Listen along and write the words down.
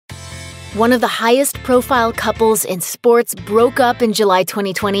One of the highest-profile couples in sports broke up in July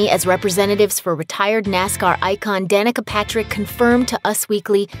 2020 as representatives for retired NASCAR icon Danica Patrick confirmed to Us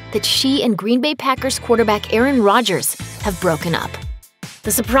Weekly that she and Green Bay Packers quarterback Aaron Rodgers have broken up.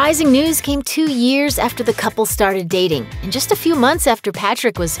 The surprising news came 2 years after the couple started dating, and just a few months after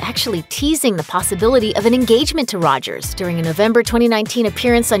Patrick was actually teasing the possibility of an engagement to Rodgers during a November 2019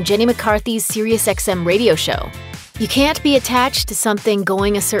 appearance on Jenny McCarthy's SiriusXM radio show. You can't be attached to something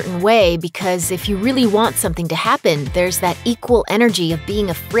going a certain way because if you really want something to happen, there's that equal energy of being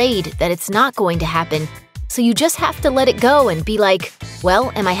afraid that it's not going to happen. So you just have to let it go and be like,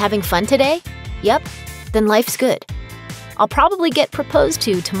 well, am I having fun today? Yep, then life's good. I'll probably get proposed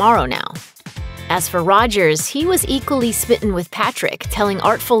to tomorrow now. As for Rodgers, he was equally smitten with Patrick, telling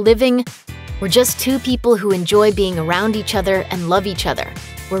Artful Living, "We're just two people who enjoy being around each other and love each other.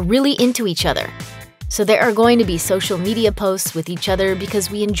 We're really into each other. So there are going to be social media posts with each other because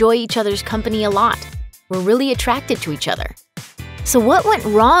we enjoy each other's company a lot. We're really attracted to each other." So what went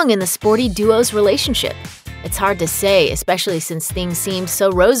wrong in the sporty duo's relationship? It's hard to say, especially since things seemed so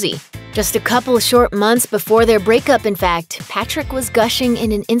rosy. Just a couple short months before their breakup, in fact, Patrick was gushing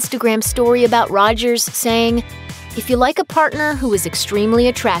in an Instagram story about Rodgers, saying, "If you like a partner who is extremely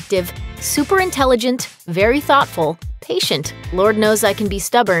attractive, super intelligent, very thoughtful, patient, Lord knows I can be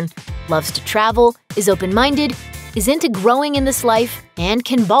stubborn, loves to travel, is open-minded, is into growing in this life, and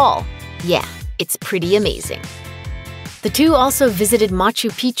can ball. Yeah, it's pretty amazing." The two also visited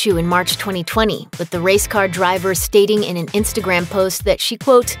Machu Picchu in March 2020, with the race car driver stating in an Instagram post that she,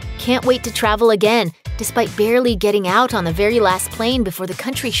 quote, "can't wait to travel again, despite barely getting out on the very last plane before the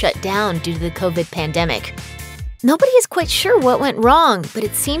country shut down due to the COVID pandemic." Nobody is quite sure what went wrong, but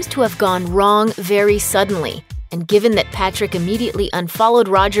it seems to have gone wrong very suddenly. And given that Patrick immediately unfollowed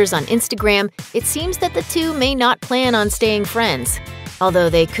Rodgers on Instagram, it seems that the two may not plan on staying friends. Although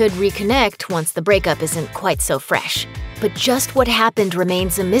they could reconnect once the breakup isn't quite so fresh. But just what happened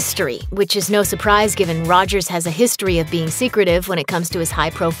remains a mystery, which is no surprise given Rodgers has a history of being secretive when it comes to his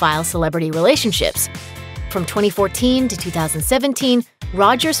high-profile celebrity relationships. From 2014 to 2017,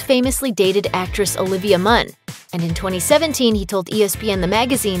 Rodgers famously dated actress Olivia Munn, and in 2017 he told ESPN the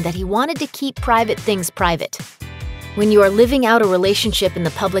magazine that he wanted to keep private things private. When you are living out a relationship in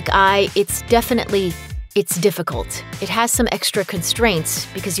the public eye, it's difficult. It has some extra constraints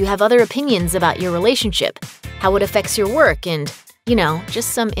because you have other opinions about your relationship, how it affects your work, and,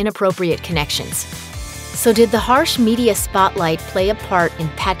 just some inappropriate connections. So did the harsh media spotlight play a part in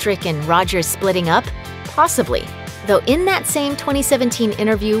Patrick and Rodgers splitting up? Possibly. Though in that same 2017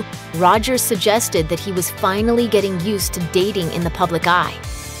 interview, Rodgers suggested that he was finally getting used to dating in the public eye.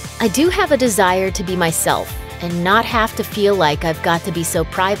 "I do have a desire to be myself and not have to feel like I've got to be so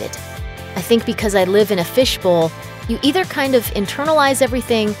private. I think because I live in a fishbowl, you either kind of internalize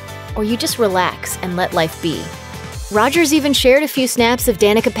everything or you just relax and let life be." Rodgers even shared a few snaps of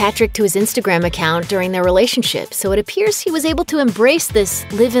Danica Patrick to his Instagram account during their relationship, so it appears he was able to embrace this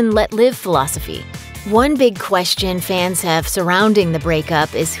live and let live philosophy. One big question fans have surrounding the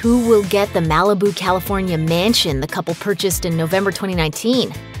breakup is who will get the Malibu, California mansion the couple purchased in November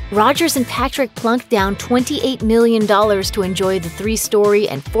 2019. Rodgers and Patrick plunked down $28 million to enjoy the 3-story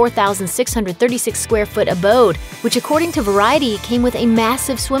and 4,636 square foot abode, which according to Variety came with a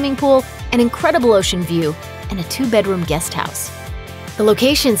massive swimming pool, an incredible ocean view, and a 2-bedroom guest house. The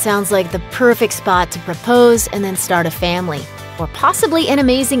location sounds like the perfect spot to propose and then start a family, or possibly an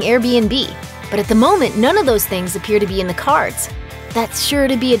amazing Airbnb. But at the moment, none of those things appear to be in the cards. That's sure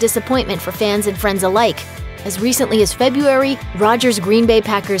to be a disappointment for fans and friends alike. As recently as February, Rodgers' Green Bay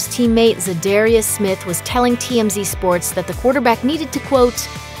Packers teammate Zadarius Smith was telling TMZ Sports that the quarterback needed to, quote,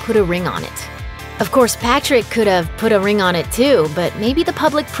 "put a ring on it." Of course, Patrick could have put a ring on it too, but maybe the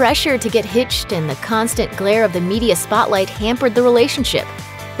public pressure to get hitched and the constant glare of the media spotlight hampered the relationship,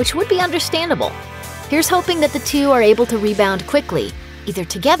 which would be understandable. Here's hoping that the two are able to rebound quickly, either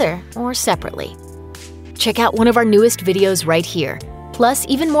together or separately. Check out one of our newest videos right here. Plus,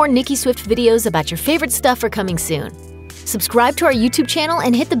 even more Nicki Swift videos about your favorite stuff are coming soon. Subscribe to our YouTube channel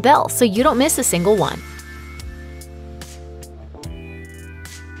and hit the bell so you don't miss a single one.